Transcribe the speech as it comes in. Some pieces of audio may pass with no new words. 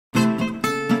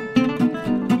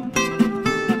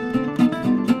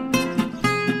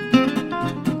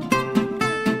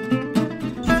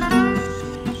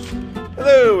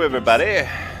everybody,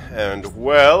 and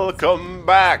welcome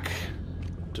back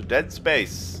to Dead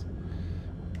Space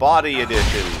Body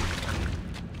Edition.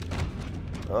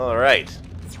 Alright.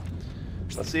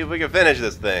 Let's see if we can finish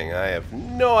this thing. I have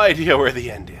no idea where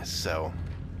the end is, so...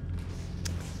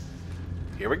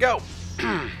 here we go.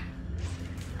 Alright.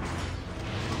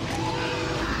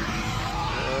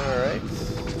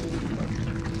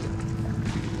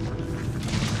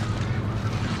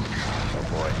 Oh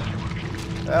boy.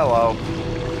 Hello.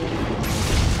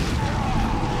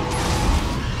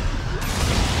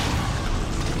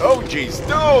 Oh jeez,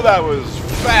 no, that was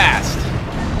fast.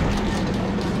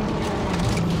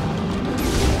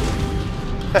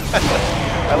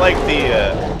 I like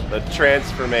the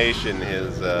transformation.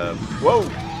 His whoa!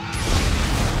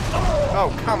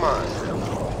 Oh come on!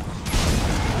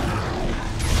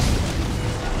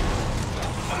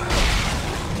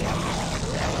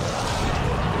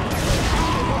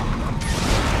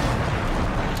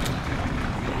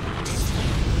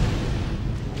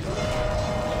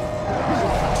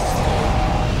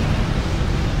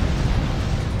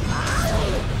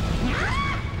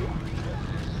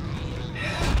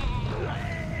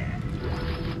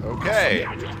 Okay.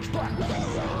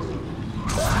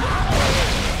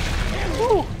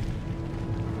 Woo.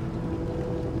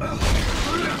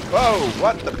 Whoa,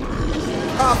 what the?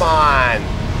 Come on!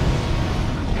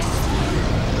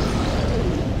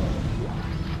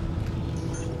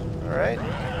 Alright.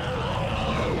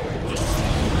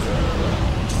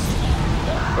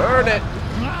 Burn it!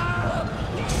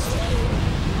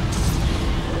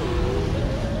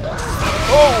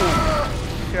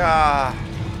 Oh! God.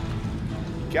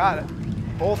 Got it.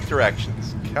 Both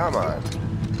directions. Come on.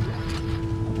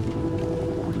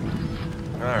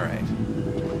 Alright.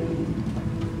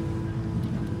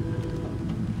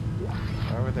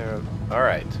 Over there.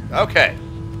 Alright. Okay.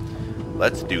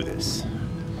 Let's do this.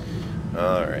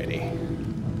 Alrighty.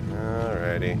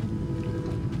 Alrighty.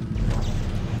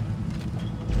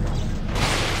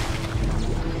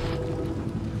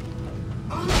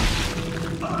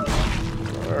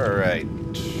 Alright.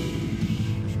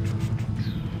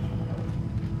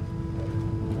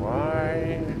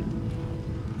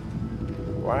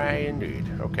 Why indeed.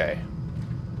 Okay.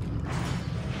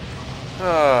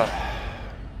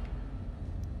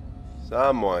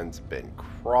 Someone's been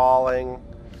crawling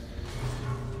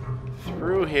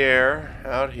through here,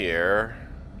 out here,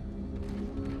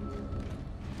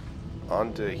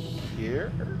 onto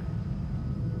here.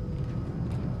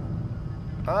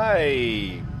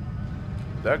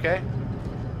 Okay.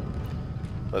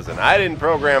 Listen, I didn't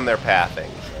program their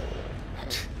pathing.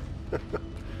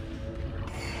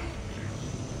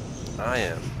 I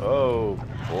am. Oh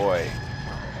boy.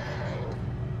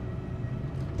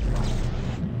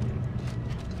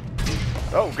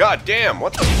 Oh god damn,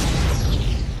 what the?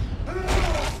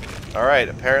 Alright,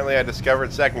 apparently I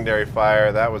discovered secondary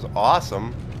fire. That was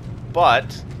awesome.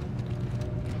 But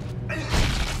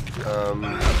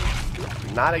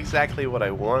not exactly what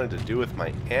I wanted to do with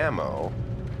my ammo.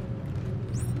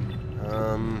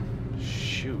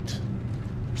 Shoot.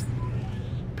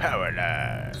 Power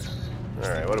line.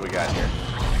 Alright, what do we got here?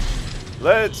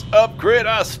 Let's upgrade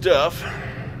our stuff,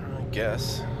 I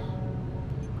guess.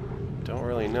 Don't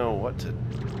really know what to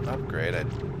upgrade.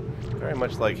 I'd very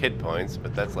much like hit points,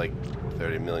 but that's like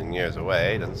 30 million years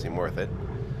away. Doesn't seem worth it.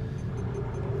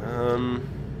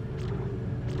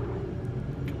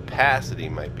 Capacity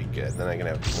might be good. Then I can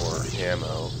have more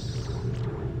ammo.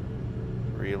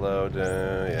 Reload,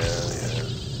 yeah.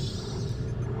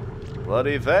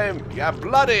 Bloody flame! Yeah,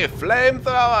 bloody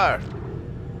flamethrower!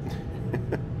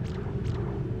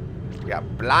 Yeah,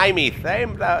 blimey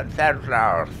flamethrower,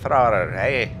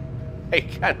 hey? I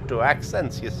can't do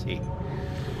accents, you see.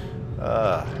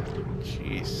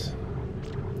 Jeez.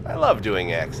 I love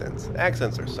doing accents.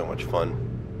 Accents are so much fun.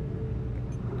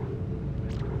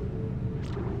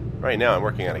 Right now I'm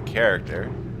working on a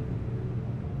character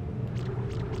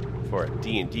for a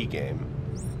D&D game.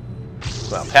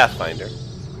 Well, Pathfinder.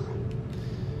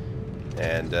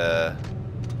 And,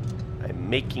 I'm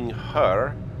making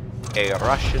her a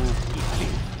Russian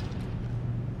tiefling.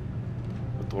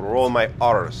 To roll my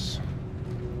R's.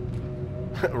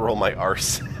 Roll my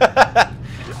R's.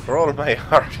 Roll my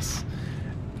R's.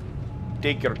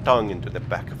 Take your tongue into the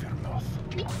back of your mouth.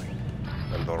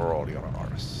 And roll your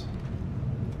R's.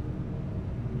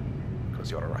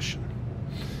 Because you're a Russian.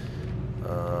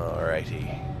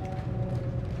 Alrighty.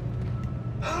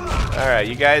 Alright,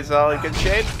 you guys all in good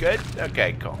shape? Good?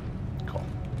 Okay, cool. Cool.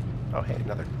 Oh, hey,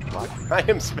 another block. I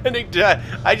am spending time.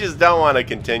 I just don't want to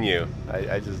continue.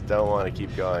 I just don't want to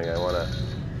keep going. I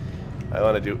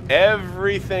want to do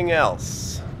everything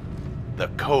else. The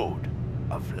code.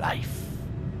 of life.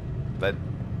 But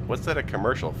what's that a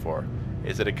commercial for?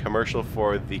 Is it a commercial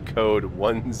for the code 10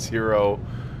 or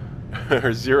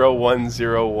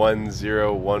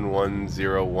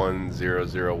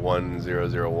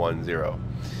 0101011001001010?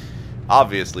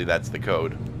 Obviously, that's the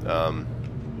code.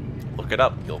 Look it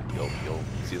up. You'll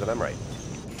see that I'm right.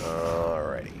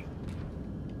 Alrighty.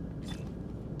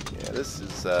 Yeah, this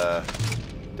is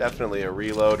definitely a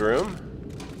reload room.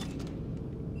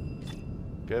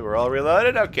 Good, we're all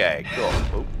reloaded? Okay, cool.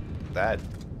 Oh, that.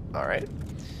 Alright.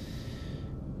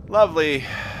 Lovely.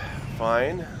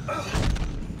 Fine.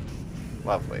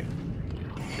 Lovely.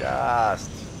 Just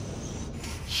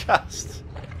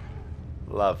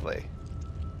lovely.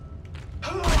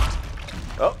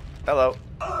 Oh, hello.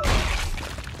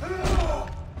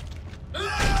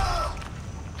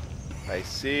 I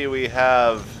see we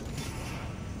have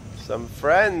some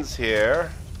friends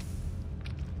here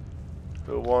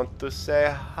who want to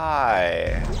say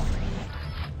hi.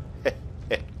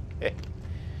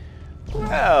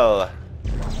 Well,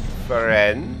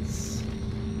 friends,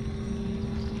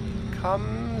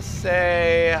 come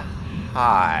say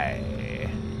hi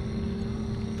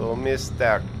to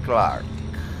Mr. Clark,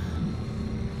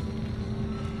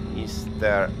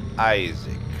 Mr.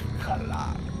 Isaac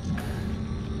Clark.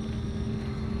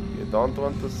 You don't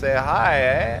want to say hi,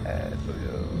 eh? Do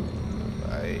you?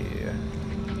 I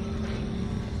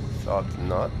thought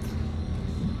not.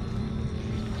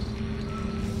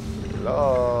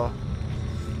 Hello,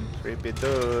 creepy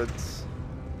dudes.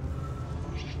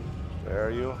 Where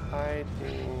are you hiding?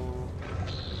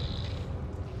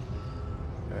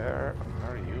 Where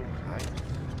are you hiding?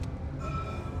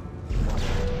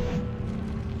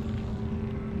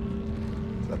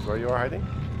 Is that where you are hiding?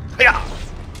 Hiya!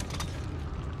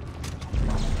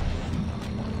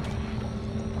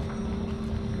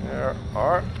 There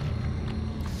are.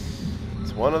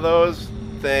 It's one of those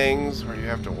things where you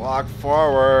have to walk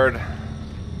forward.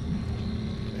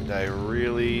 And I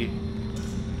really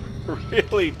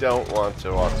don't want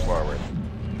to walk forward.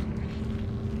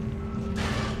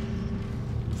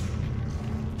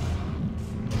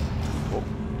 Oh.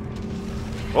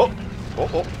 Oh. Oh,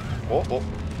 oh. Oh, oh.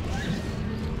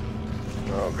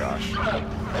 Oh, gosh.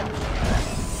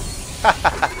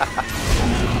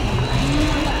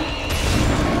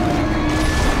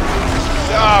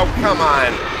 Oh, come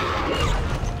on.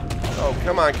 Oh,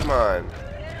 come on, come on.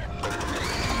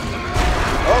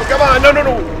 Oh, come on. No, no,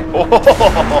 no. Oh,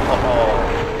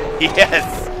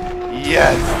 yes.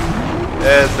 Yes.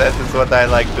 Yes, that is what I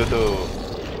like to do.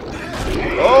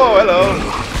 Oh, hello.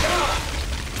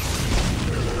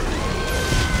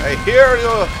 I hear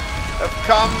you have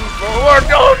come forward.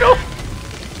 No, no.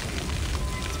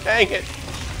 Dang it.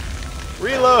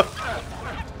 Reload.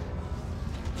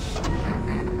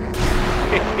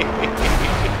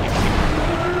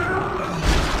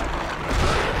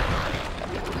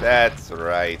 That's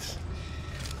right.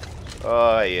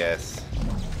 Oh, yes.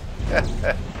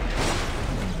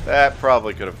 That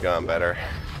probably could have gone better.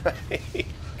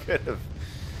 Could have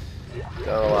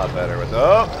done a lot better with...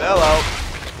 Oh, hello.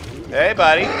 Hey,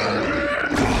 buddy.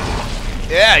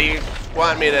 Yeah, you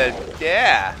want me to...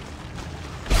 Yeah.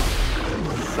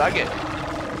 Suck it.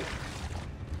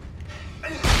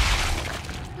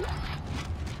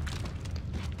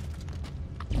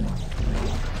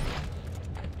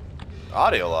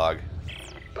 Audio log.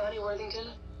 Bonnie Worthington,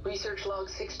 research log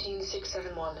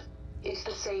 16671. It's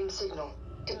the same signal.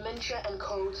 Dementia and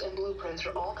codes and blueprints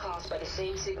are all caused by the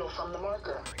same signal from the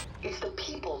marker. It's the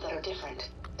people that are different.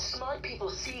 Smart people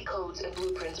see codes and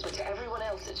blueprints, but to everyone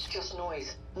else it's just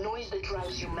noise. Noise that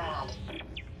drives you mad.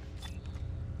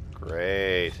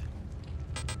 Great.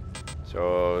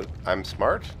 So, I'm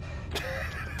smart?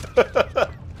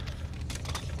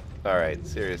 Alright,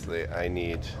 seriously, I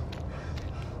need...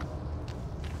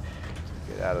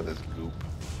 Get out of this goop.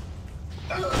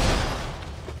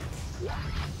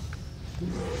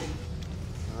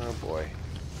 Oh boy.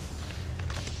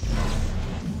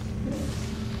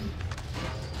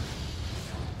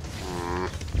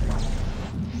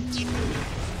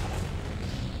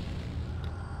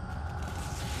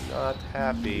 Not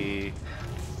happy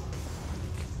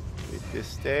with the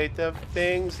state of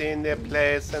things in the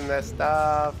place and the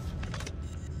stuff.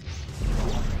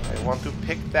 I want to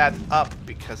pick that up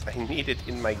because I need it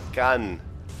in my gun.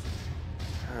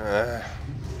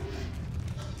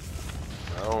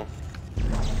 Well,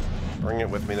 bring it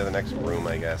with me to the next room,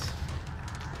 I guess.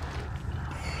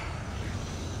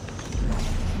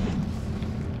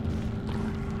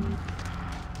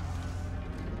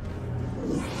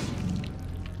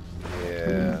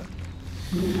 Yeah.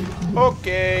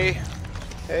 Okay.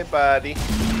 Hey, buddy.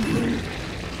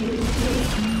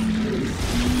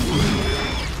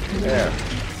 There.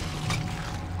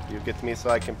 You get to me so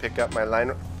I can pick up my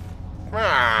line.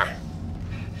 Ah!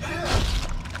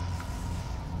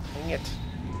 Dang it.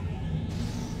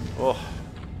 Oh.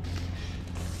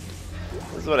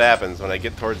 This is what happens when I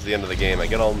get towards the end of the game. I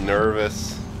get all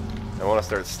nervous. I want to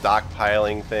start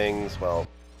stockpiling things. Well,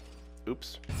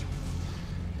 oops.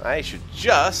 I should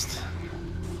just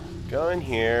go in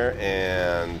here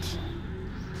and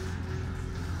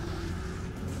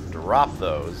drop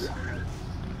those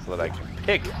so that I can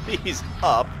pick these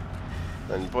up,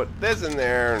 then put this in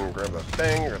there and grab the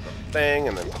thing,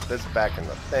 and then put this back in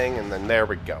the thing, and then there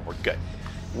we go. We're good.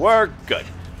 We're good.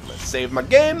 I'm gonna save my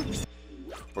game.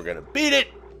 We're gonna beat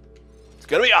it. It's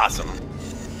gonna be awesome.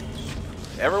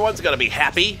 Everyone's gonna be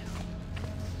happy.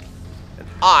 And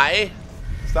I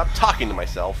stop talking to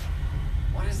myself.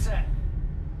 What is that?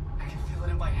 I can feel it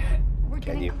in my head. We're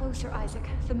getting closer, Isaac.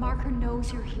 The marker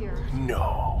knows you're here.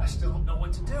 No. I still don't know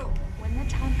what to do. When the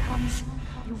time comes,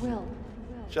 you will.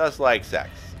 Just like sex.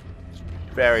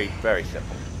 Very, very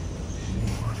simple.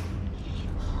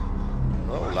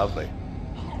 Oh, lovely.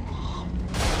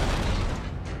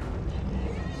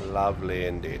 Lovely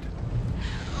indeed.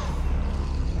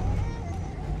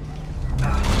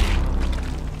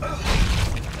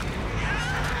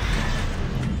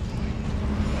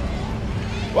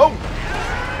 Whoa!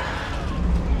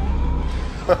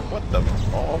 What the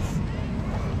balls?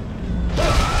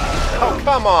 Oh,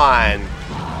 come on!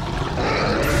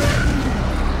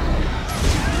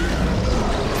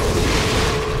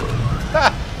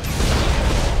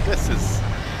 This is...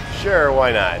 Sure,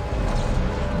 why not?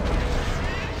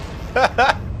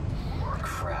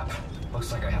 Crap.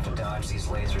 Looks like I have to dodge these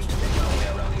lasers to make my way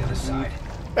around the other side.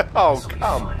 Oh, This'll be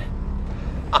come fun.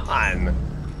 on!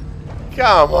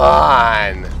 Come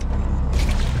on!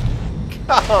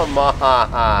 Come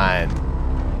on!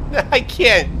 I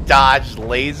can't dodge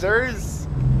lasers!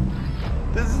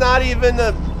 This is not even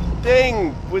a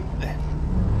thing with...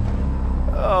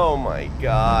 Oh my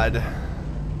god.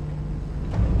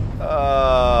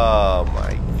 Oh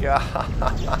my god.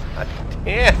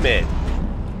 Damn it!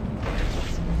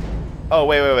 Oh,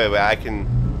 wait.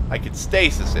 I could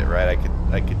stasis it, right?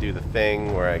 I could do the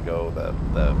thing where I go the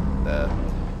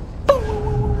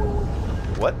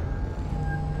what?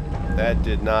 That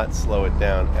did not slow it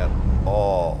down at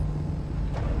all.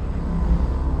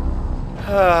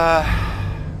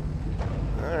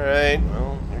 Alright,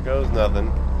 well, here goes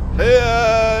nothing.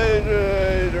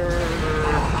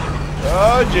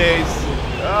 Oh, jeez.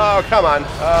 Oh, come on.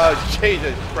 Oh,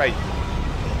 Jesus Christ.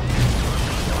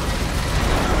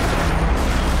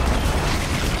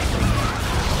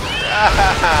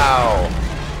 Ow!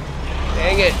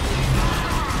 Dang it.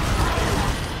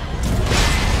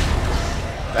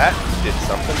 That did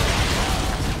something.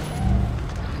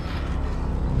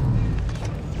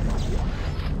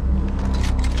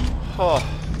 Oh.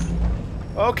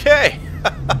 Okay.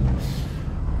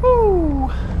 Woo.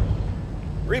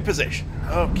 Reposition.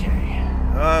 Okay.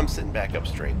 I'm sitting back up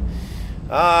straight.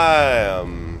 Oh,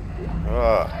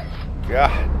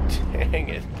 God dang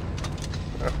it.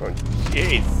 Oh,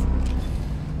 jeez.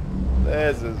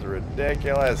 This is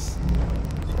ridiculous.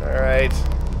 Alright.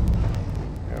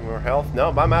 Got more health?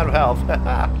 Nope, I'm out of health.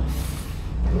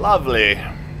 Lovely.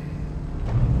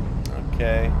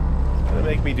 Okay. It's gonna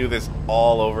make me do this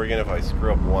all over again if I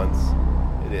screw up once.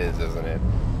 It is, isn't it?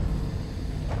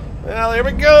 Well, here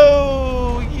we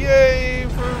go! Yay!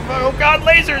 Oh god,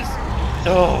 lasers!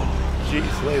 Oh,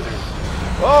 jeez, lasers.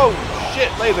 Oh,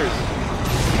 shit, lasers!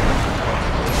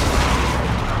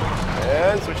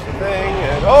 And switch the thing,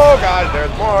 and oh god,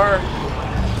 there's more!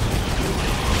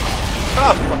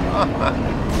 Come on!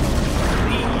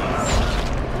 Please!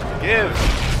 Give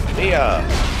me a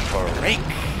break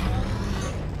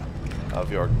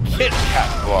of your Kit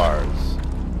Kat bars.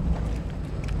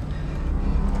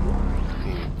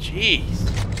 Jeez.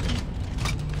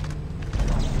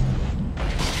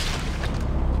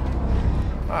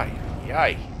 Ay,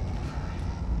 ay.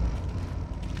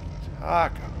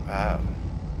 Talk about.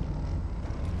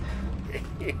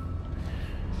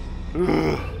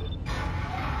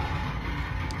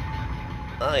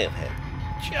 I have had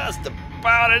just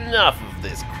about enough of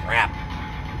this crap.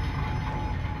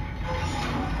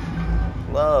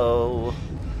 Hello?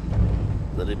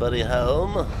 Is anybody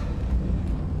home?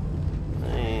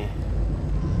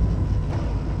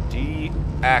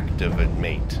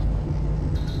 Deactivate.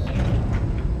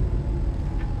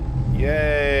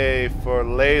 Yay for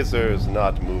lasers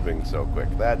not moving so quick.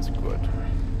 That's good.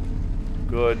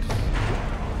 Good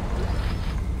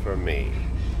for me,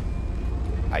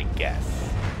 I guess.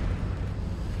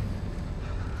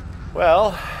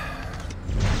 Well,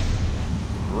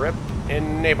 grip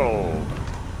enabled.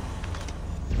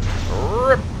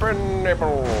 Grip and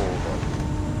nibble.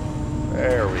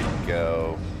 There we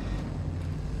go.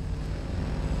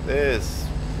 This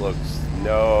looks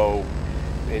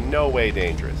in no way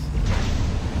dangerous.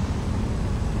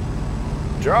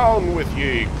 Down with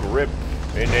ye,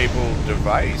 grip-enabled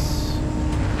device,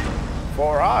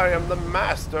 for I am the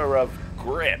master of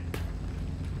grip.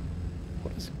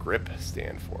 What does grip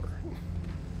stand for?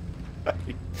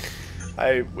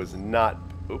 I was not...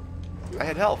 Oop, I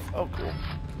had health. Oh, cool.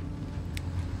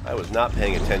 I was not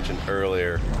paying attention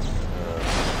earlier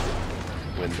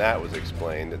when that was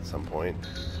explained at some point.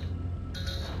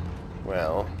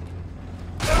 Well...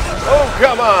 Oh,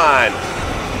 come on!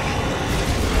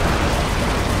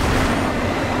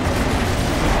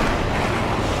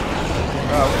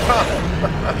 Oh, come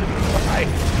on! Why?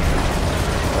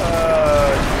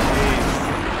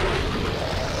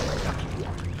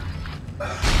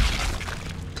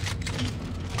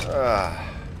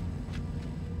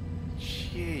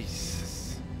 Jeez.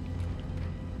 Jesus.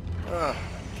 Oh,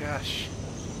 gosh.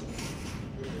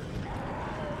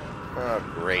 Oh,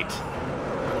 great.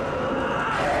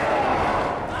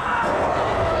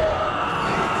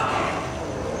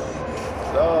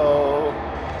 So,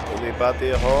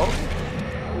 anybody home?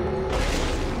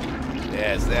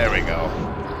 Yes, there we go.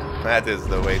 That is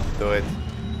the way to do it.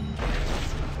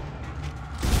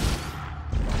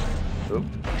 Oop.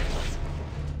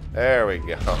 There we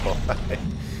go.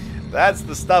 That's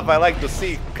the stuff I like to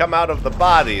see come out of the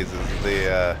bodies. Is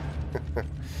the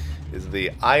is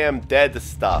the I am dead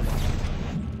stuff.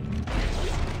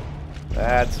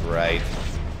 That's right.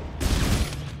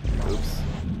 Oops.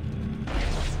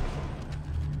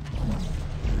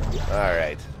 All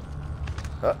right.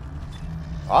 Huh.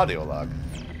 Audio log.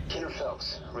 Kenner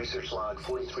Phelps, research log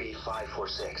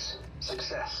 43546.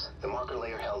 Success. The marker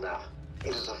layer held up.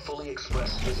 It is a fully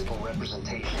expressed physical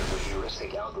representation of the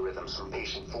heuristic algorithms from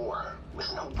patient 4, with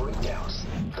no breakdowns.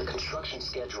 The construction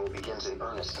schedule begins in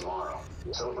earnest tomorrow.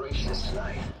 Celebration is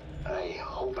tonight. I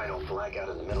hope I don't black out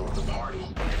in the middle of the party.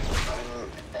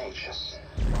 I'm anxious,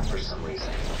 for some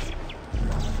reason.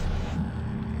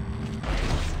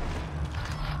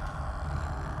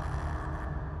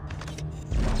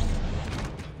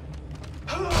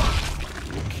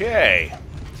 Okay.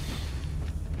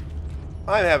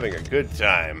 I'm having a good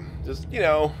time. Just, you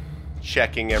know,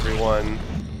 checking everyone.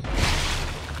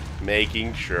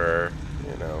 Making sure,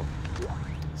 you know.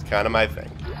 It's kind of my thing.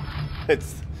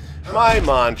 It's my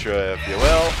mantra, if you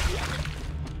will.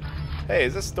 Hey,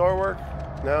 is this store work?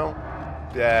 No?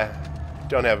 Yeah.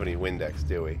 Don't have any Windex,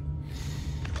 do we?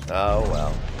 Oh,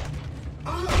 well.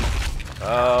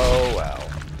 Oh, well.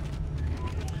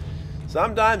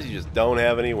 Sometimes you just don't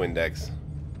have any Windex.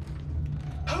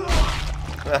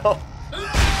 Well,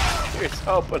 here's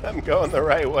hoping I'm going the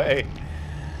right way.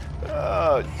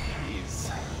 Oh,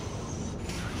 jeez.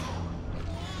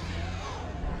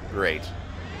 Great.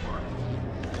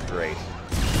 Great.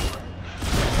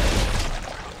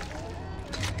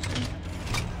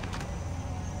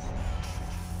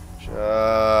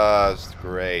 Just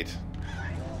great.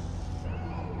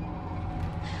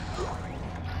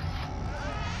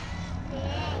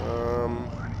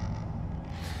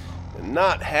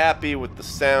 Not happy with the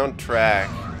soundtrack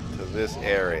to this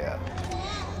area.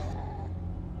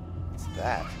 What's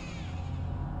that?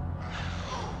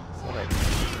 Is that like...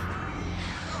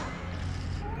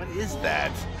 What is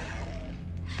that?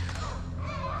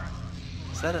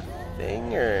 Is that a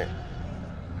thing or...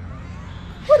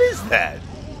 What is that?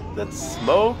 That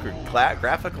smoke or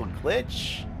graphical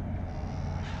glitch?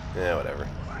 Yeah, whatever.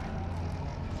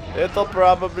 It'll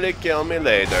probably kill me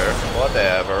later.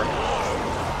 Whatever.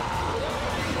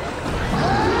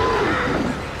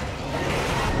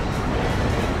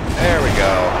 There we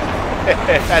go.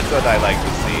 That's what I like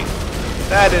to see.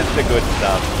 That is the good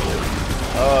stuff.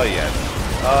 Oh yes.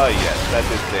 Oh yes. That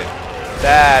is it.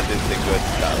 That is the good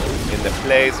stuff. In the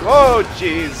place. Oh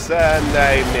jeez. And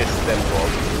I missed them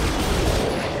both.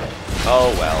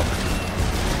 Oh well.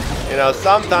 You know,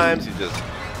 sometimes you just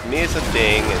miss a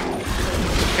thing and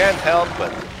you can't help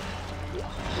but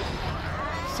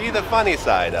see the funny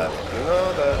side of it. You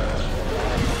know, the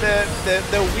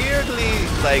weirdly,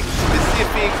 like,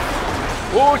 specific,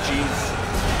 oh jeez,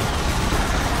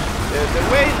 the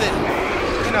way that,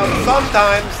 you know,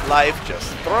 sometimes life just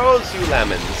throws you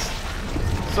lemons,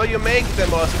 so you make the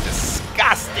most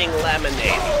disgusting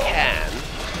lemonade you can,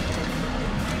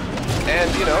 and,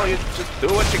 you know, you just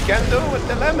do what you can do with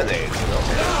the lemonade, you know.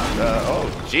 Oh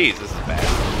jeez, this is bad.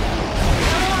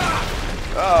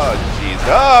 Oh jeez,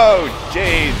 oh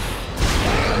jeez.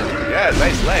 Yeah,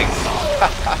 nice legs.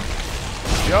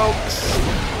 Jokes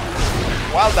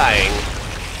while dying.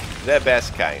 The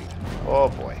best kind. Oh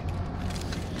boy.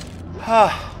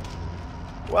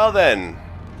 Well then.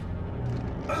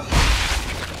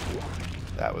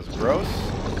 That was gross.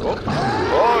 Oh,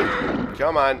 oh,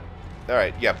 come on.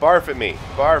 Alright, yeah, barf at me.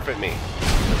 Barf at me.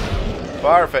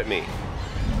 Barf at me.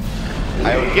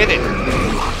 I will get it.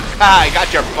 Ah, I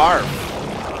got your barf.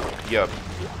 You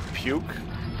puke.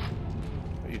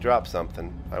 You dropped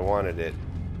something. I wanted it.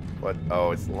 What?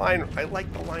 Oh, it's line. I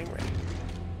like the line ray.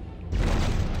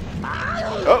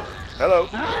 Oh, hello.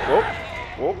 Whoa,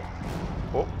 whoa,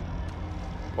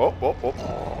 whoa, whoa, whoa,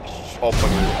 whoa. Open.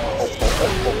 Oh, oh,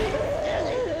 oh.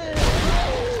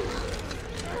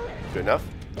 Good enough.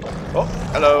 Oh,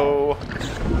 hello.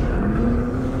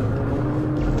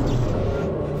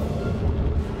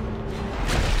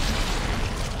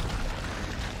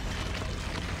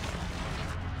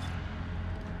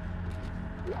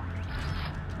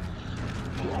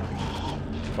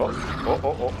 Oh, oh,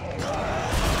 oh, oh.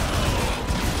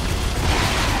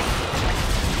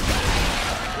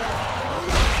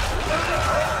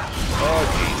 Oh,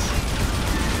 jeez.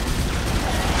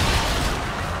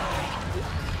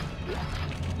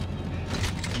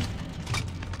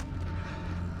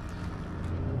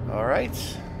 All right.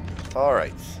 All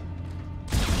right.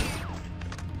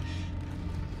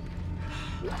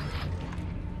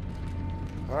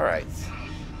 All right.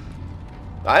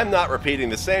 I am not repeating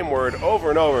the same word over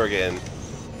and over again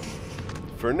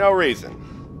for no reason.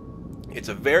 It's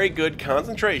a very good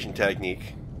concentration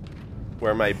technique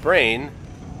where my brain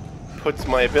puts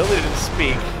my ability to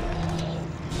speak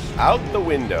out the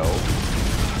window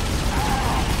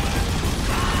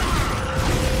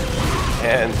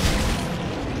and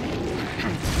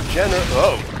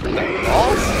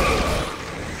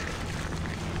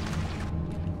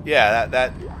yeah,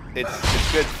 that it's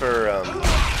good for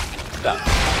stuff,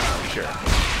 sure.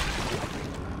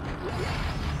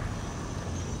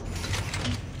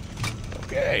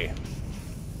 Okay.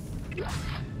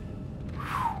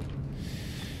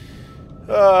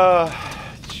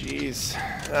 Jeez.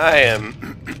 I am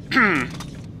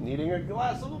needing a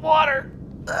glass of water.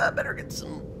 Better get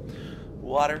some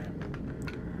water.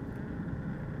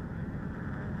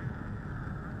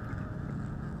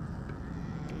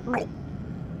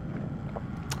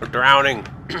 Drowning.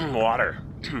 Water.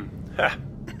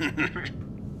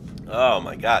 Oh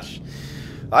my gosh.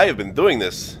 I have been doing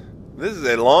this. This is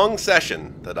a long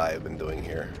session that I have been doing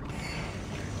here.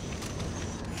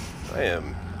 I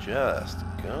am just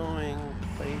going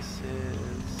places.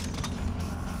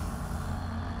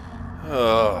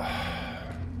 Oh.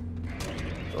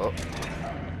 Oh.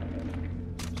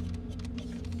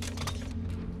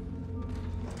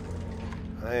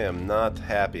 I am not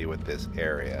happy with this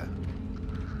area.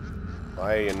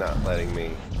 Why are you not letting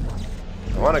me?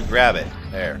 I want to grab it.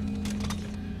 There.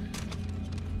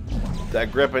 Is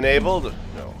that grip enabled?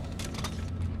 No.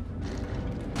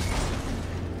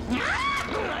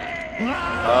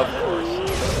 Of course.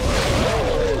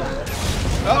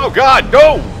 Oh God,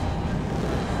 no!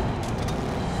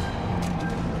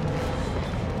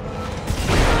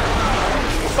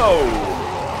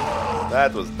 Oh,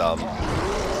 that was dumb.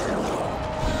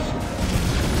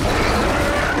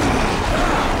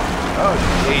 Oh,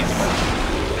 jeez.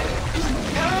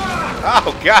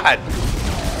 Oh, God.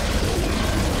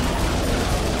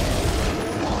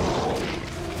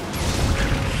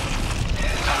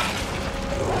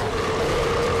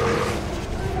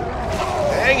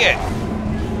 Dang it.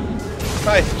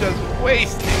 I'm just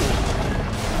wasting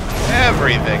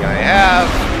everything I have.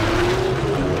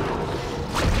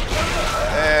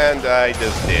 And I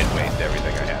just did waste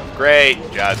everything I have. Great.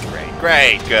 Just great.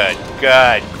 Great. Good.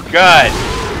 Good. Good.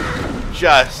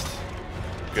 Just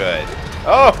good.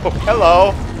 Oh,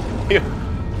 hello.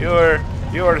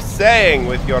 You were saying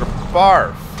with your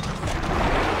barf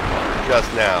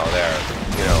just now there,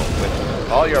 you know, with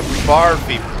all your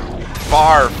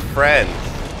barf friends.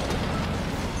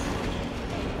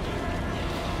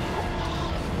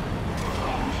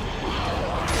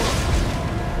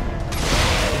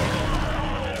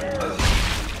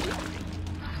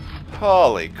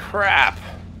 Holy crap.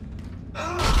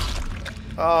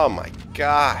 Oh my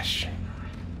gosh.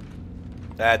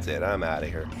 That's it. I'm out of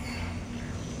here.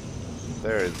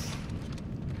 There is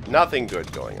nothing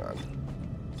good going on.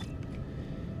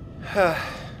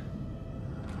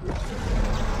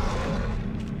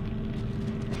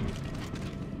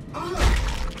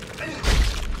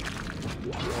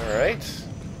 Alright.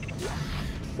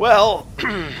 Well,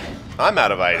 I'm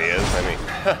out of ideas. I mean,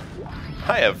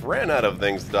 I have ran out of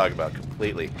things to talk about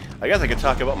completely. I guess I could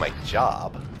talk about my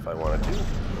job if I wanted to.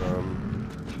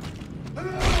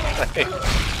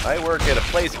 I work at a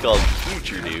place called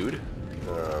Future Dude.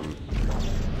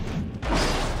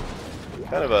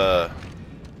 Kind of a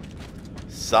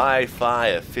sci-fi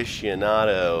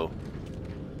aficionado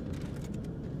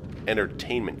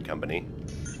entertainment company.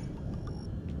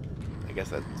 I guess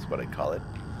that's what I call it.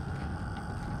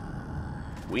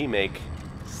 We make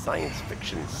science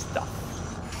fiction stuff.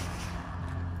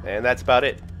 And that's about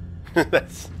it.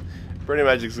 That's pretty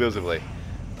much exclusively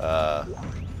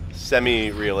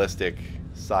semi-realistic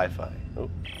sci-fi. Oh.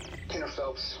 Kenner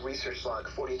Phelps, research log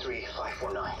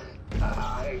 43549.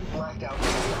 I blacked out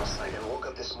last night and woke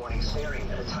up this morning staring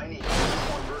at a tiny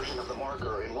uniform version of the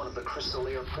marker in one of the crystal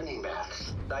layer printing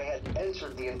baths. I had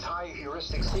entered the entire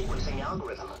heuristic sequencing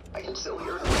algorithm. I can still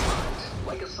hear it in my mind,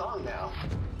 like a song now.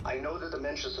 I know the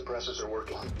dementia suppressors are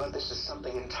working, but this is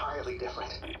something entirely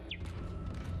different.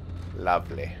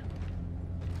 Lovely.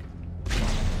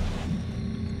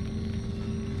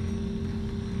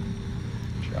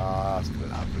 Just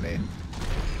lovely.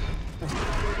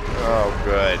 Oh,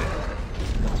 good.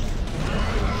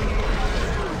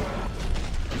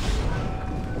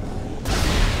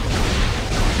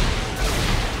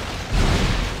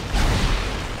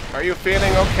 Are you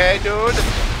feeling okay, dude?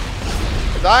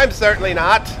 'Cause I'm certainly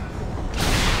not.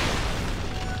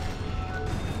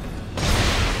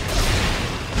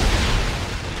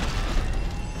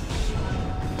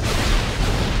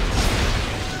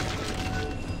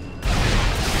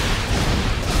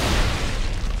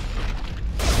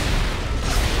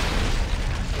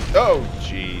 Oh,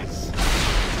 jeez.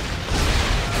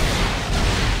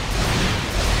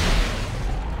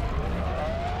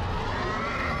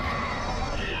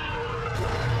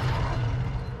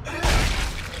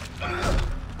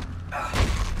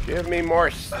 Give me more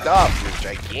stuff, you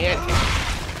gigantic.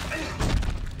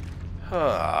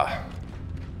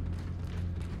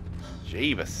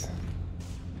 Jeebus.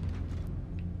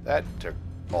 That took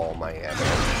all my ammo.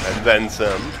 And then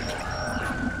some.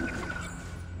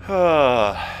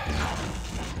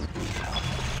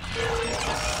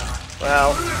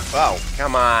 Well, oh,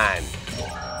 come on.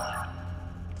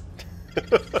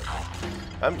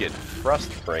 I'm getting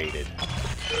frustrated.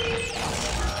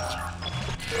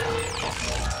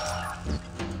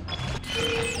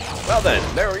 Well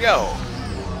then, there we go.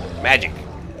 Magic.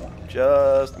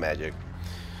 Just magic.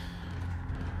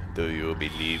 Do you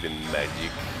believe in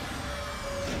magic?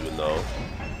 You know?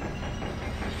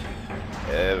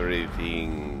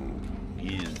 Everything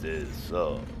is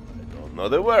so. I don't know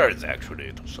the words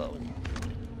actually to song.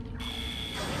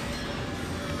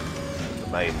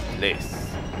 My place.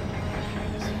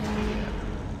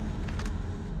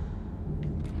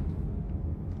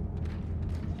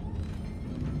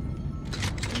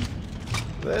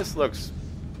 This looks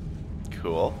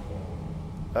cool.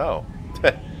 Oh.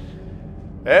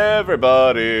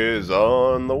 Everybody's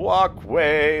on the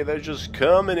walkway. They're just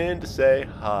coming in to say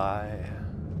hi.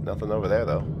 Nothing over there,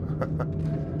 though.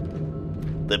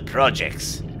 The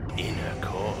project's inner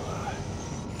core.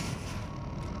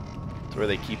 It's where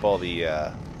they keep all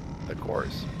the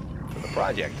cores for the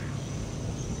project.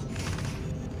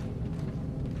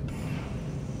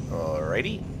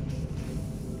 Alrighty.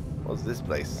 What's this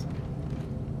place?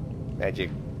 Magic,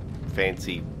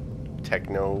 fancy,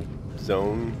 techno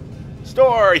zone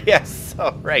store. Yes.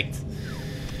 All right.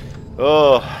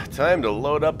 Oh, time to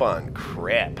load up on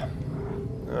crap.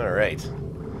 All right.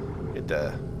 Get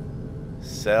to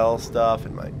sell stuff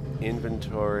in my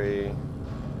inventory.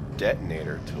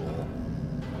 Detonator tool.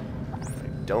 I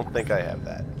don't think I have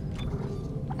that.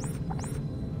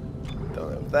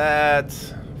 Don't have that.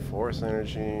 Force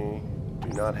energy. Do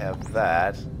not have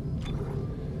that.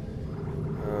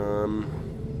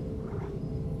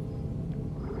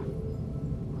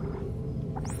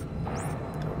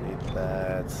 Don't need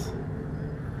that.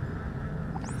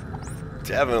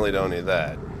 Definitely don't need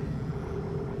that.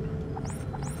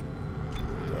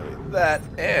 Don't need that,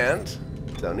 and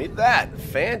don't need that.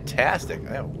 Fantastic.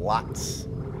 I have lots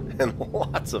and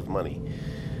lots of money.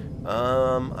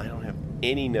 I don't have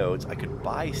any nodes. I could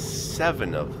buy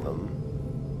 7 of them.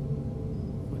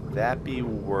 Would that be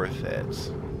worth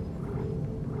it?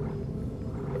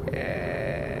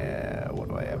 Yeah, what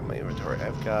do I have in my inventory?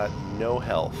 I've got no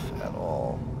health at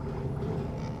all.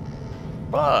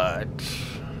 But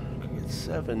I can get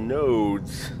 7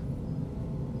 nodes.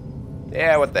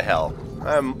 Yeah, what the hell?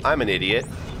 I'm an idiot.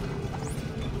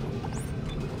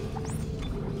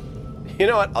 You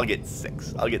know what? I'll get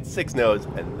 6. I'll get 6 nodes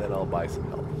and then I'll buy some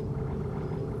health.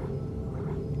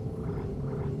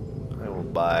 I will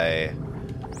buy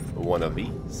 1 of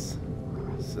these.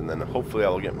 And then hopefully I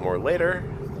will get more later.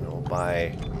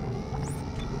 Buy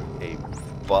a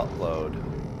buttload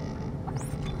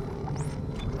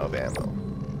of ammo.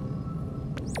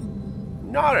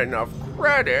 Not enough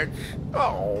credits.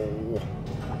 Oh.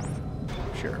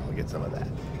 Sure, we'll get some of that.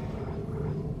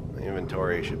 My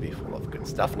inventory should be full of good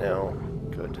stuff now.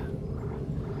 Good.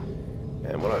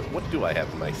 And what do I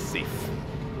have in my safe?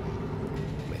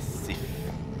 My safe.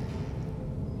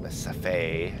 My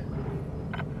safe.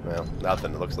 Well,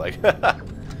 nothing, it looks like.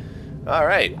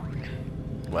 Alright.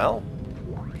 Well,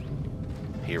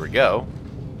 here we go,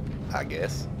 I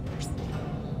guess.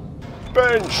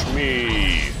 Bench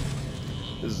me!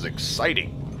 This is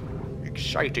exciting.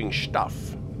 Exciting stuff.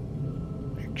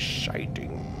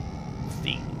 Exciting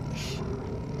things.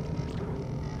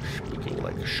 Speaking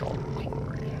like Sean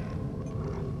Connery.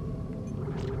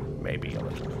 Maybe a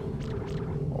little.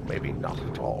 Or maybe not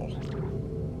at all.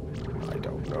 I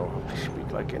don't know how to speak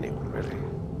like anyone, really.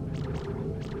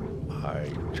 I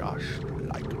just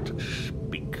like to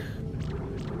speak.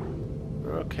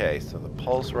 Okay, so the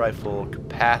pulse rifle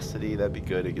capacity, that'd be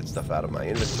good to get stuff out of my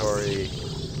inventory.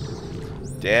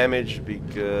 Damage would be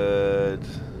good.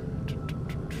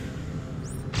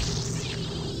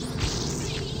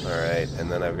 Alright, and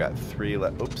then I've got 3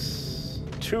 left. Oops.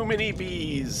 Too many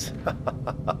bees. Too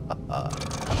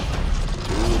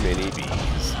many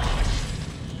bees.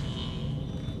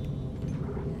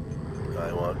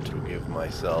 I want to give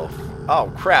myself...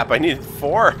 Oh, crap, I needed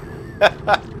 4?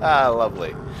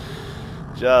 Lovely.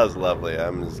 Just lovely.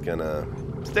 I'm just gonna...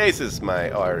 Stasis my...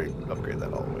 Oh, I already upgraded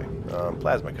that all the way.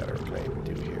 Plasma cutter, what can I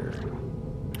do here?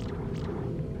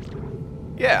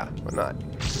 Yeah, why not?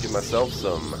 Let's give myself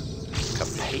some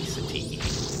capacity.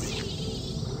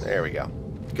 There we go.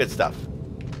 Good stuff.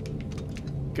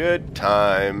 Good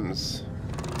times.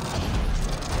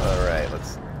 Alright,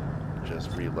 let's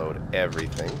just reload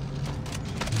everything.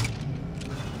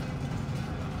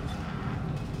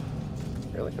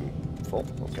 Really? I'm full?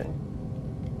 Okay.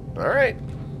 Alright.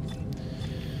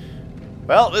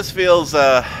 Well, this feels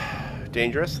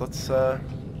dangerous. Let's go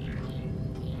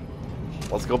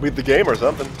beat the game or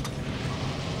something.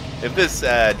 If this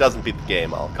doesn't beat the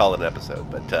game, I'll call it an episode.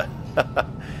 But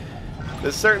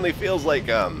this certainly feels like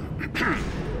an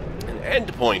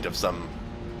end point of some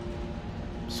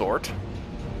sort.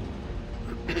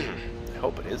 I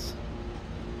hope it is.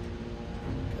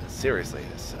 Seriously,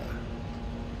 this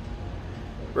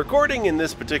recording in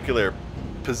this particular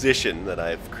position that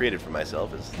I've created for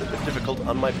myself is a bit difficult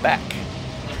on my back.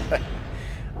 I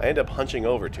end up hunching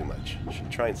over too much. I should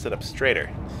try and sit up straighter.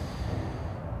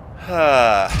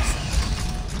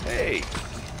 Hey!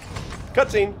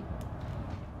 Cutscene!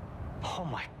 Oh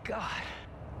my god.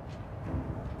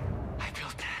 I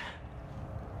built that.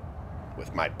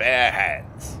 With my bare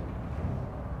hands.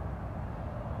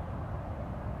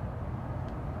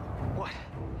 What?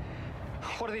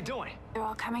 What are they doing? They're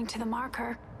all coming to the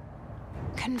marker.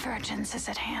 Convergence is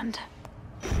at hand.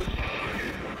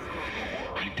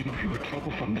 I knew you were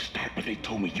trouble from the start, but they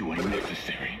told me you were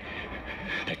necessary.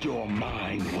 That your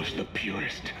mind was the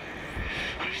purest.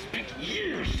 I spent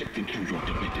years sifting through your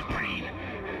demented brain.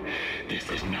 This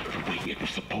is not the way it was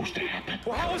supposed to happen.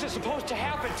 Well, how was it supposed to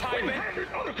happen, We Tybin? had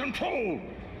it under control.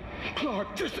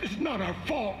 Clark, this is not our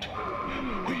fault.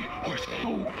 We were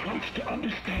so close to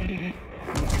understanding it.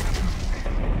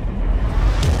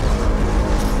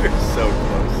 You're so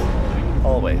close.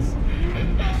 Always.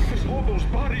 It's all those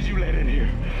bodies you let in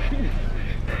here.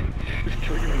 It's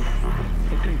triggering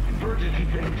a convergence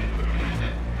event.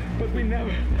 But we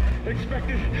never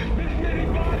expected this many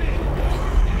bodies.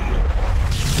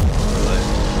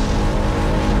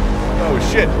 Oh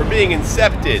shit, we're being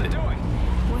incepted.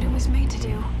 What it was made to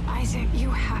do. Isaac, you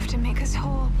have to make us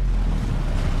whole.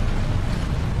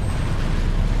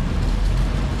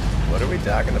 What are we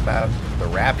talking about? The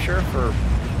rapture for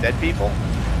dead people?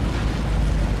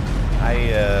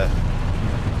 I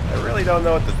really don't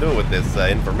know what to do with this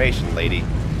information, lady.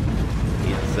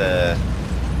 It's,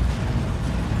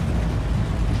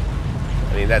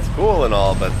 I mean, that's cool and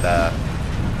all, but,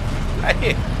 I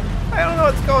don't know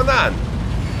what's going on.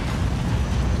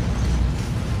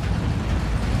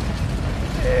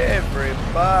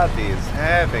 Everybody's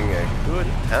having a good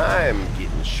time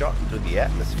getting shot into the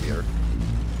atmosphere.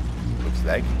 Looks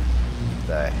like.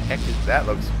 The heck is that?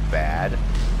 Looks bad.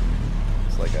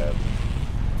 It's like a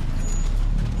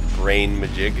brain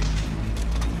majig.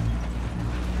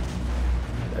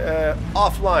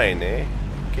 Offline, eh?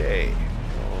 Okay.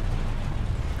 Well,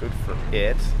 good for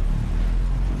it.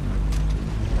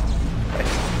 I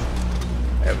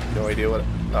have no idea what...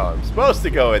 Oh, I'm supposed to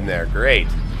go in there. Great.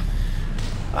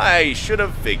 I should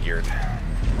have figured.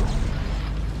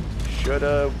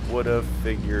 Shoulda, woulda,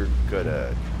 figured,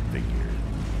 coulda, figured.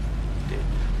 Did.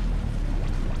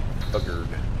 Fuggered.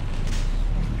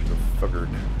 Should've fuggered.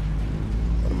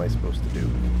 What am I supposed to do?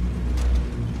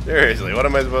 Seriously, what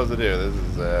am I supposed to do? This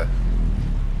is,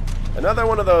 Another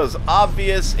one of those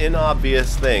obvious,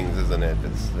 inobvious things, isn't it?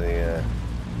 It's the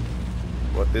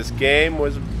what this game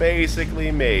was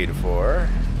basically made for.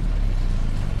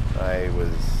 I was...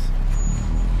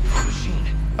 Machine.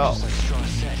 Oh. Just like Straw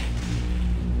said.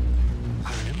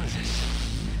 I remember this.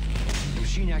 The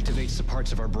machine activates the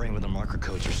parts of our brain where the marker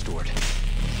codes are stored.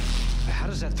 But how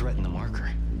does that threaten the marker?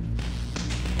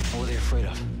 What were they afraid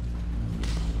of?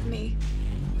 Me.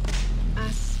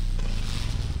 Us.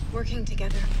 Working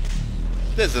together.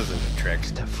 This isn't a trick.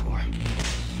 Step 4.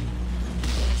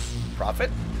 Yes. Profit?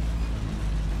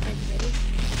 Are you ready?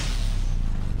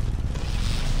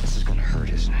 This is gonna hurt,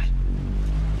 isn't it?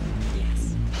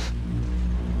 Yes.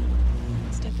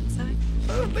 Step inside.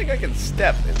 I don't think I can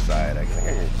step inside. I think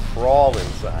I can crawl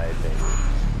inside, maybe.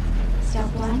 Step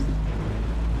 1.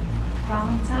 Crawl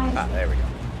inside. Ah, there we go.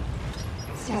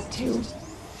 Step 2.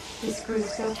 The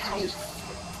screws go tight.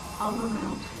 All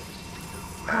around.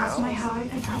 Cross my heart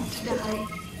and hope to die.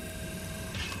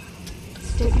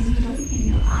 Stick a needle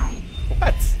in your eye.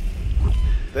 What?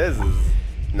 This is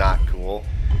not cool.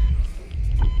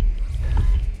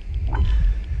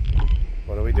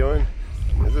 What are we doing?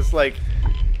 Is this like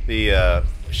the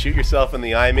shoot yourself in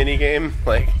the eye minigame?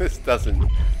 Like, this doesn't...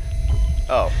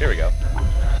 Oh, here we go.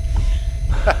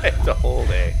 I have to hold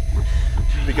A.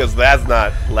 Because that's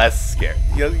not less scary.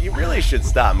 You know, you really should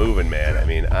stop moving, man. I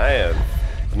mean, I have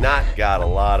not got a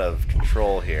lot of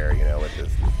control here, you know, with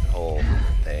this whole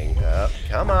thing.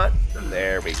 Come on.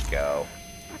 There we go.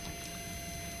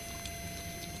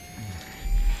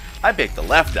 I picked the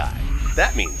left eye.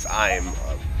 That means I'm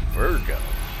a Virgo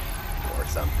or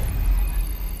something.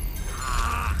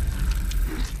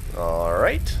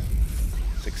 Alright.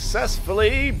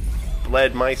 Successfully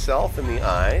bled myself in the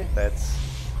eye. That's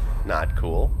not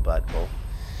cool, but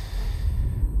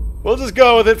we'll just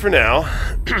go with it for now.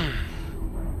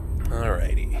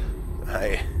 Alrighty.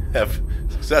 I have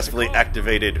successfully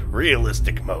activated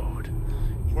realistic mode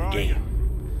in game.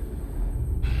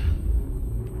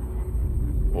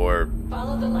 Or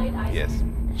Follow the light, Isaac. yes,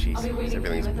 I'll be jeez, waiting for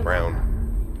everything's you at the brown.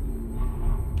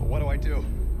 But what do I do?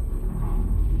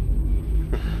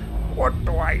 What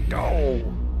do I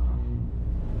do?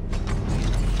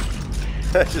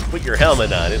 Just put your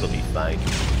helmet on, it'll be fine.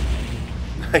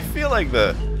 I feel like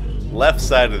the left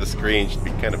side of the screen should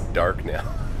be kind of dark now.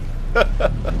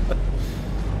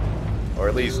 Or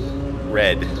at least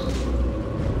red.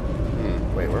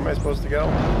 Wait, where am I supposed to go?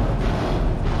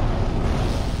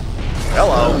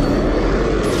 Hello.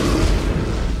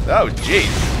 Oh,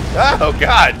 jeez. Oh,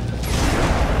 God.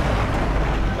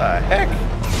 The heck?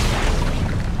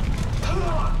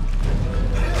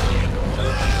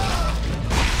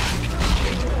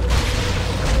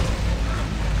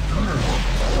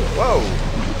 Whoa.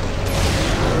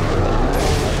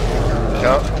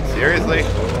 No, seriously?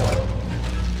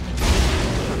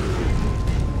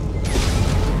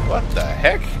 What the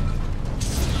heck?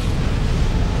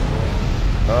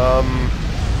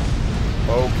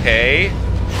 Okay.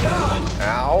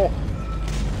 Ow.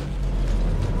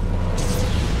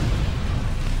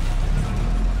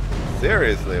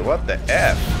 Seriously, what the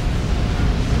F?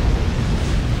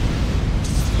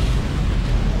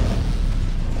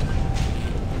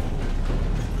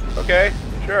 Okay,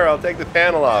 sure, I'll take the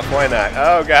panel off. Why not?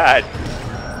 Oh, God.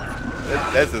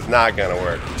 This is not gonna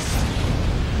work.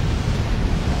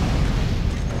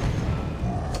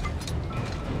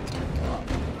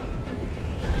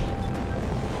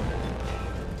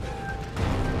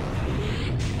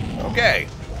 Okay.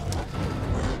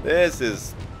 This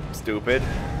is stupid.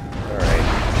 Alright.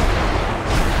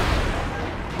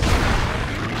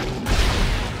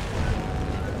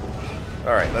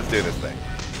 Alright, let's do this thing.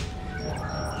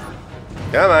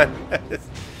 Come on.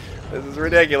 This is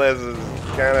ridiculous. This is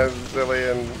kind of silly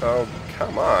and... Oh,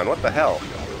 come on. What the hell?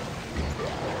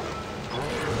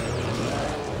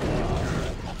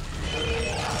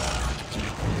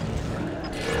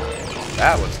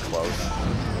 That was close.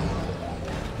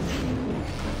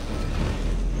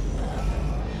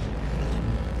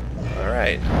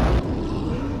 Alright.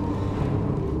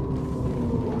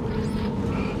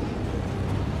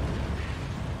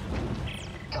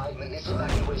 This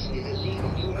evacuation is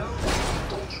illegal, you know?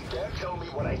 Don't you dare tell me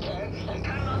what I can and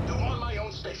cannot do on my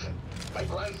own station. My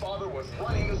grandfather was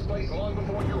running this place long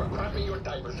before you were crapping your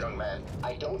diapers, young man.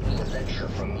 I don't need a lecture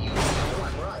from you.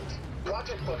 I'm right.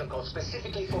 Project Protocol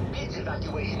specifically forbids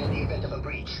evacuation in the event of a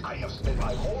breach. I have spent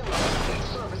my whole life in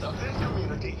service of this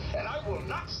community, and I will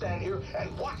not stand here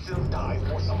and watch them die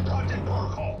for some Project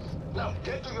Protocol. Now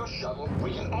get to your shuttle.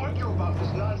 We can argue about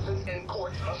this nonsense in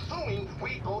court, assuming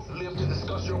we both live to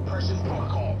discuss your precious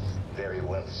protocols. Very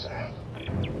well, sir.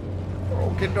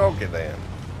 Okie dokie then.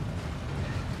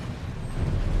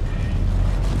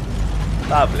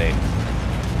 Lovely.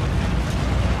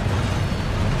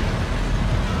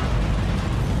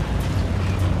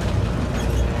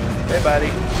 Hey,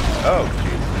 buddy. Oh,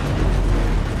 jeez.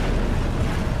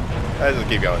 Let's just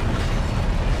keep going.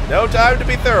 No time to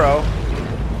be thorough.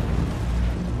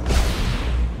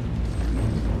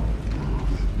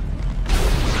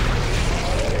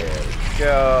 There we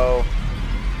go.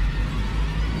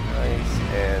 Nice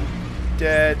and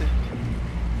dead.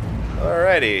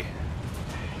 Alrighty.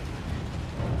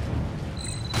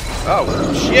 Oh,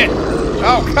 shit!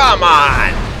 Oh, come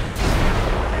on!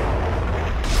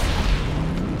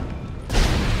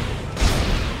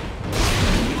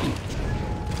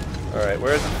 Alright,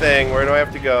 where's the thing? Where do I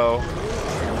have to go?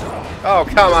 Oh,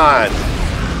 come on!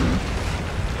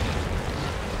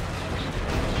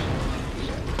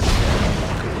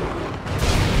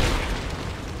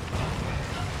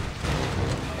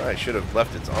 I should have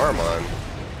left its arm on.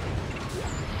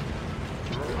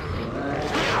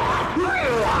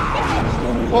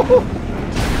 Whoa.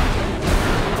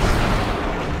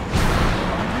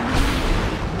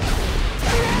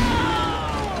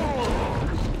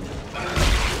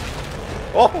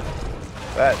 Oh!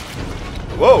 That.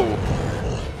 Whoa!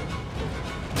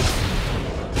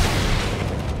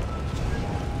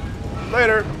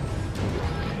 Later!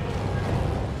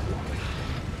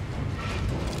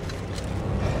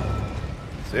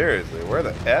 Seriously, where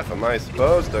the F am I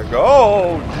supposed to go?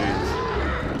 Oh, jeez.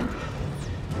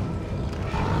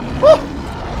 Woo!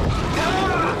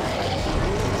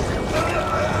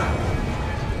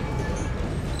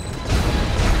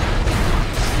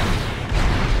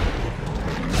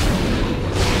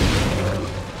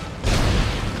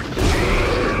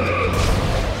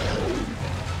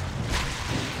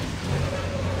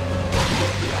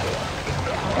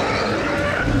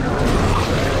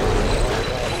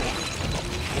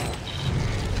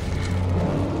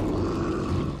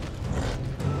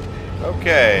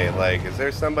 Okay, like, is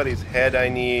there somebody's head I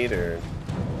need, or...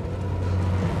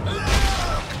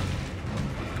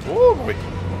 Ooh,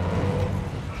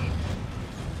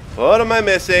 what am I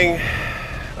missing?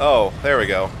 Oh, there we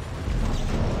go.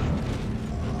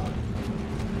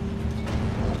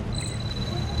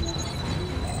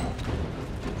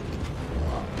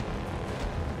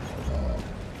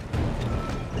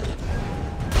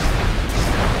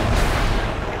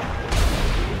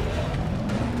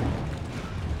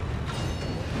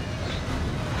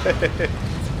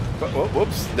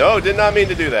 Whoops. No, did not mean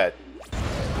to do that.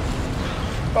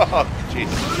 Oh, jeez.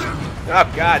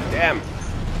 Oh, god damn.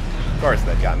 Of course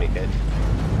that got me hit.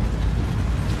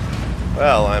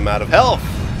 Well, I'm out of health.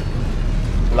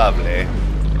 Lovely.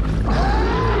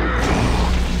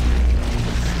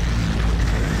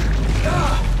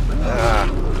 Ah.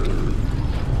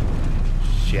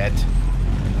 Shit.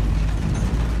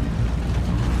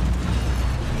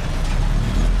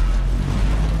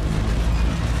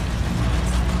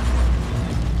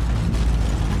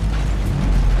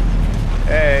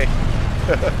 Hey.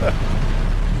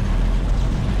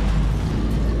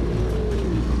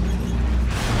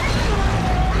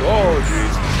 Oh,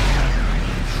 jeez.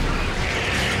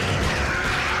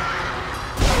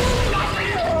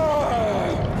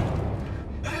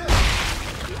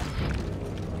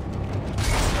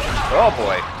 Oh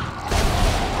boy.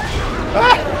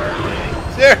 Ah!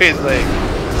 Seriously.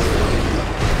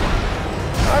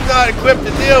 I'm not equipped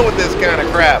to deal with this kind of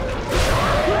crap.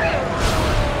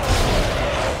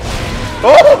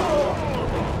 Oh!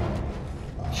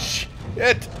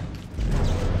 Shit!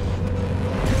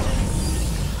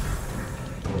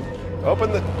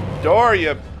 Open the door,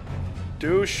 you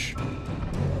douche.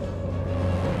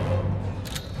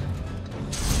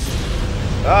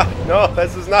 Ah, no,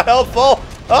 this is not helpful.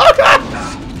 Oh, God!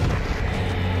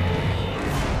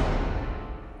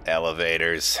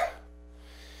 Elevators.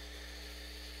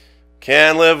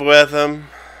 Can't live with them.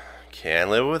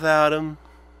 Can't live without them.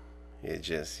 It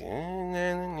just...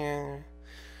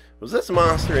 Was this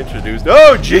monster introduced?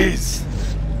 Oh, jeez!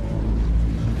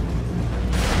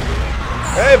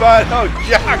 Hey, bud! Oh,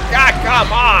 God,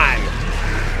 come on!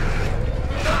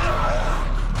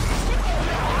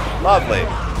 Lovely.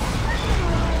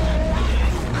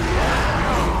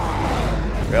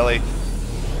 Really?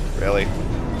 Really?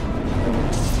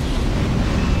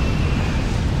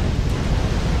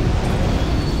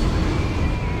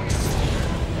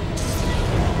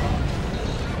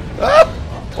 Ah!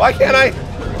 Why can't I?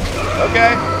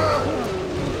 Okay.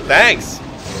 Thanks.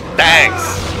 Thanks.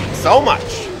 So much.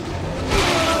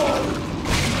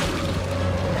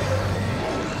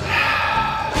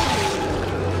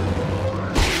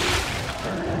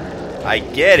 I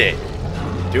get it.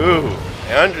 Dude,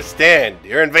 I understand.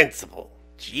 You're invincible.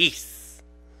 Jeez.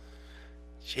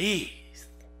 Jeez.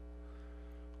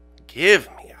 Give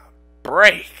me a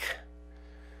break.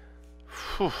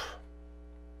 Whew.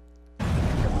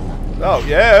 Oh,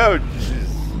 yeah.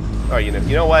 Oh, you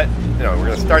know what? No, we're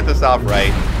going to start this off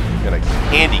right. I'm going to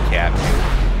handicap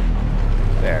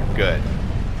you. There, good.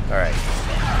 Alright.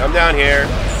 Come down here.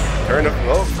 Turn the...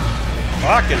 Oh,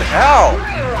 fucking hell!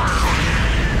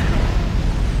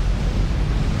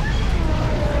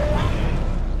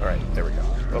 Alright, there we go.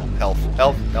 Oh, health.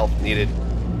 Health. Health needed.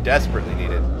 Desperately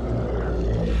needed.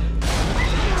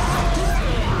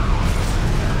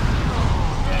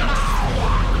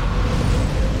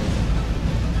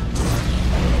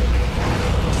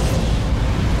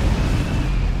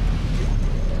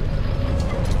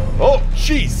 Oh,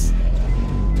 jeez!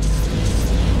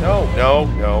 No, no,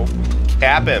 no.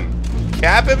 Cap him.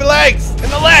 Cap him in the legs! In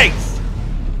the legs!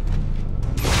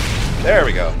 There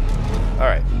we go.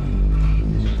 Alright.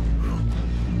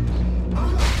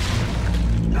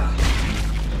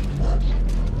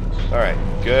 Alright,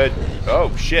 good.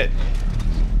 Oh, shit.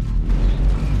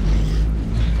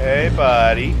 Hey,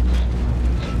 buddy.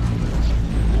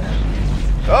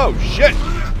 Oh, shit!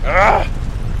 Ugh.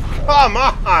 Come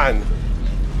on!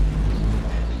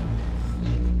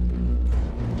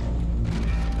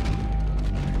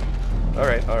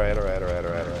 Alright, alright, alright, alright,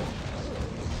 alright, alright.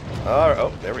 Alright,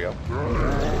 oh, there we go.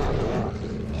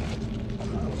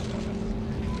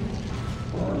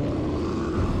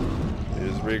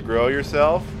 Just regrow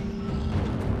yourself.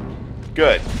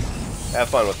 Good. Have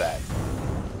fun with that.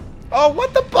 Oh,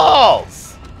 what the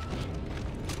balls?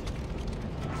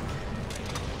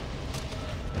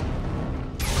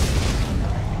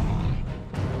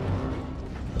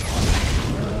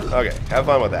 Okay, have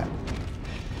fun with that.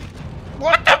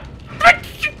 What the?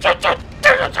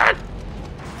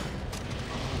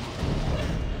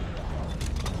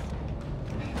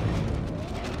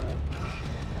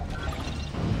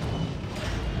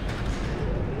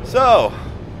 So,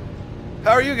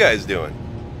 how are you guys doing?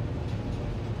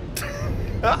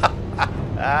 I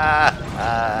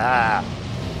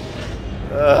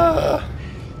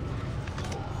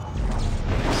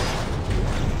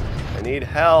need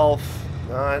health,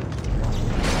 not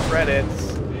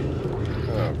credits.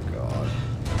 Oh god.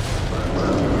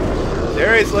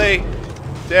 Seriously?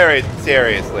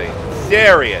 Seriously.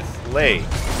 Seriously.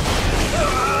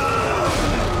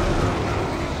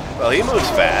 Well, he moves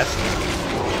fast.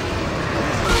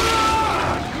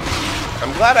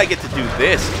 I'm glad I get to do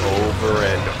this over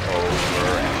and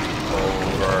over and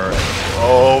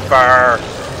over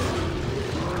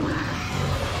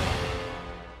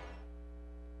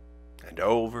and over. And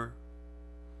over.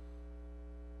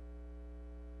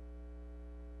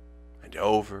 And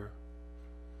over.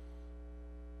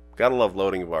 Gotta love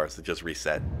loading bars that just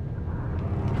reset.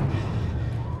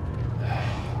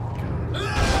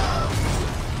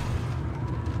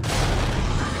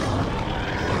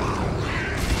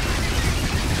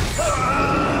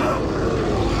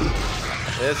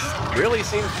 This really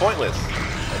seems pointless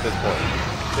at this point.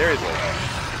 Seriously.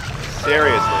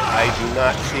 Seriously, I do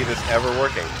not see this ever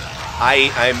working.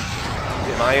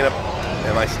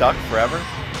 Am I stuck forever?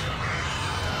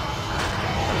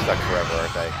 I'm stuck forever,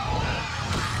 aren't I?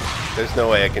 There's no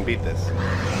way I can beat this.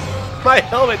 My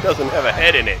helmet doesn't have a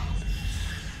head in it.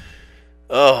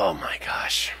 Oh my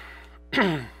gosh.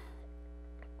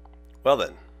 Well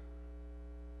then.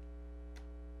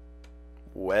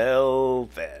 Well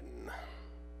then.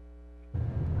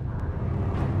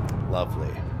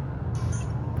 Lovely.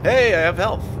 Hey, I have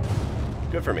health.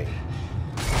 Good for me.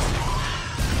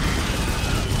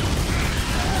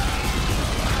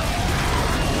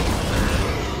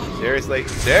 Seriously?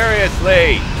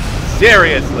 Seriously!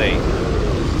 Seriously!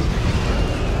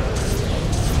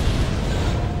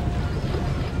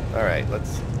 Alright,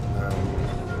 let's...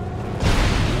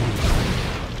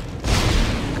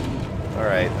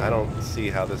 Alright, I don't see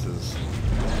how this is...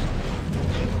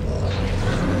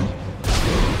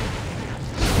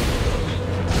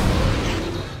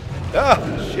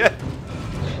 Oh, shit!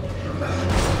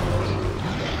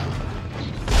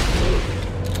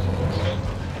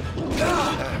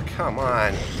 Oh, come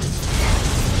on.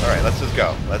 Alright, let's just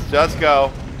go. Let's just go.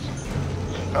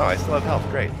 Oh, I still have health.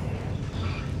 Great.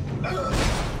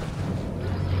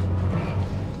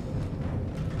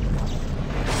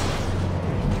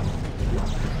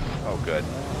 Oh, good.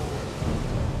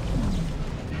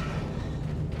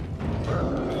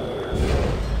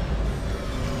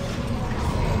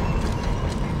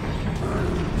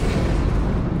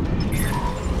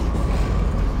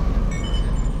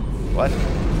 What?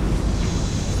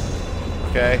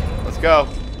 Okay, let's go.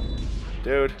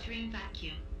 Dude.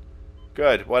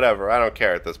 Good, whatever. I don't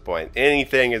care at this point.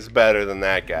 Anything is better than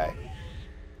that guy.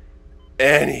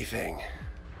 Anything.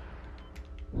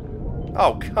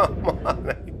 Oh, come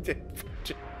on.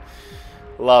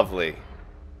 Lovely.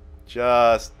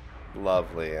 Just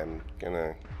lovely. I'm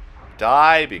gonna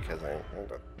die because I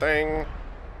heard a thing.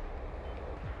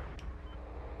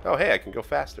 Oh, hey, I can go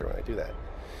faster when I do that.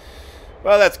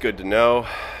 Well, that's good to know.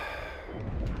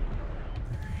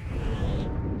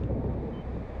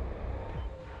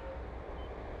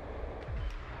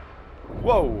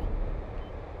 Whoa!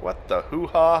 What the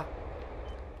hoo-ha?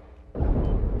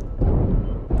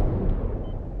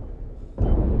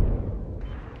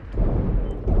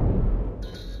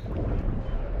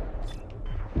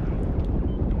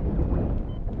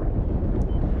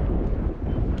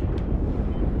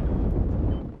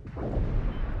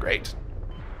 Great.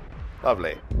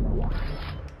 Lovely.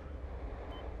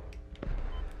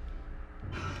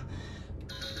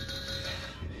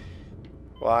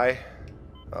 Why?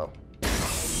 Oh.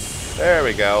 There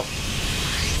we go.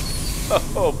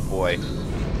 Oh boy.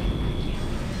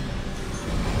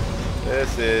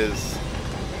 This is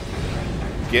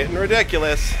getting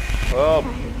ridiculous. Oh,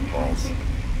 balls. You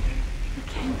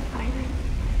can't fight it.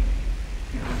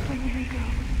 You're up when you go.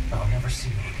 I'll never see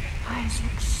you again.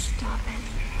 Isaac, stop it.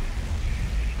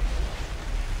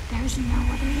 There's no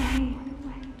other way.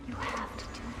 You have to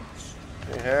do this.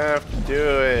 You have to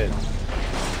do it.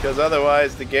 Because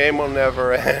otherwise the game will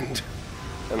never end.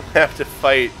 And I'll have to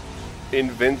fight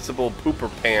invincible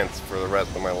pooper pants for the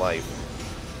rest of my life.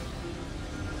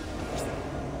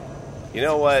 You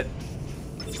know what?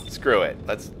 Screw it.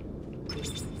 Let's...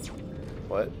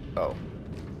 What? Oh.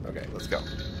 Okay, let's go.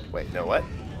 Wait, no, what?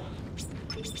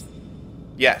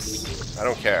 Yes. I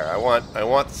don't care. I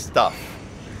want stuff.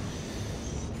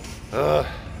 Ugh.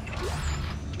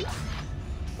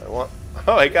 I want...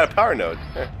 Oh, I got a power node.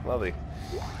 Lovely.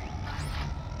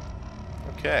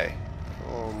 Okay.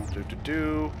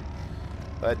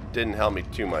 That didn't help me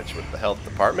too much with the health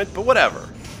department, but whatever.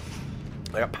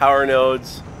 I got power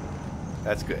nodes.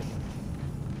 That's good.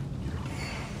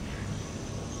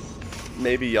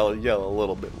 Maybe I'll yell a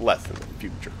little bit less in the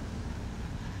future.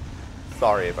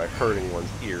 Sorry if I hurt anyone's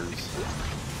ears.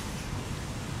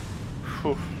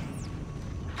 Whew.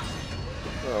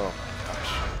 Oh my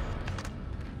gosh.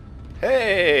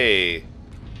 Hey!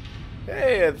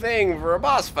 Hey, a thing for a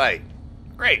boss fight.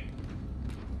 Great.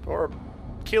 Or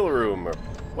kill room, or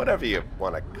whatever you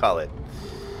want to call it.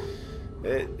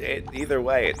 Either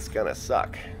way, it's gonna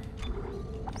suck.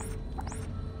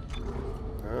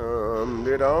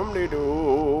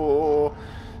 Dum-de-dum-de-doo.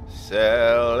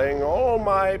 Selling all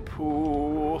my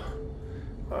poo.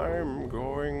 I'm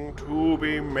going to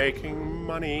be making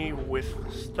money with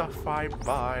the stuff I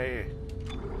buy.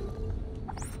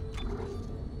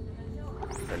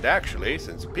 And actually,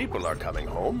 since people are coming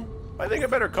home, I think I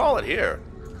better call it here.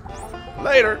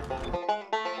 Later.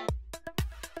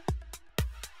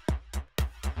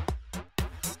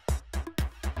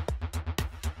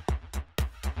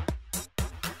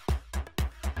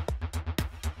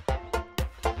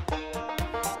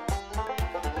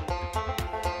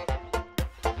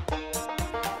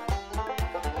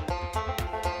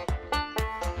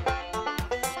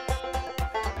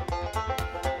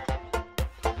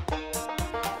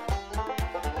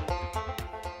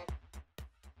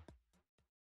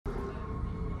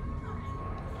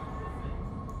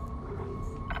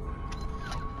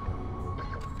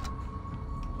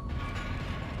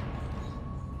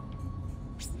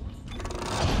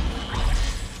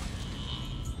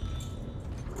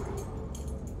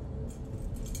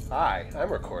 Hi, I'm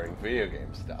recording video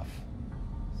game stuff.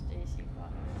 Stacy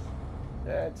Fox.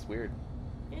 That's weird.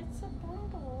 It's a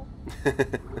bubble.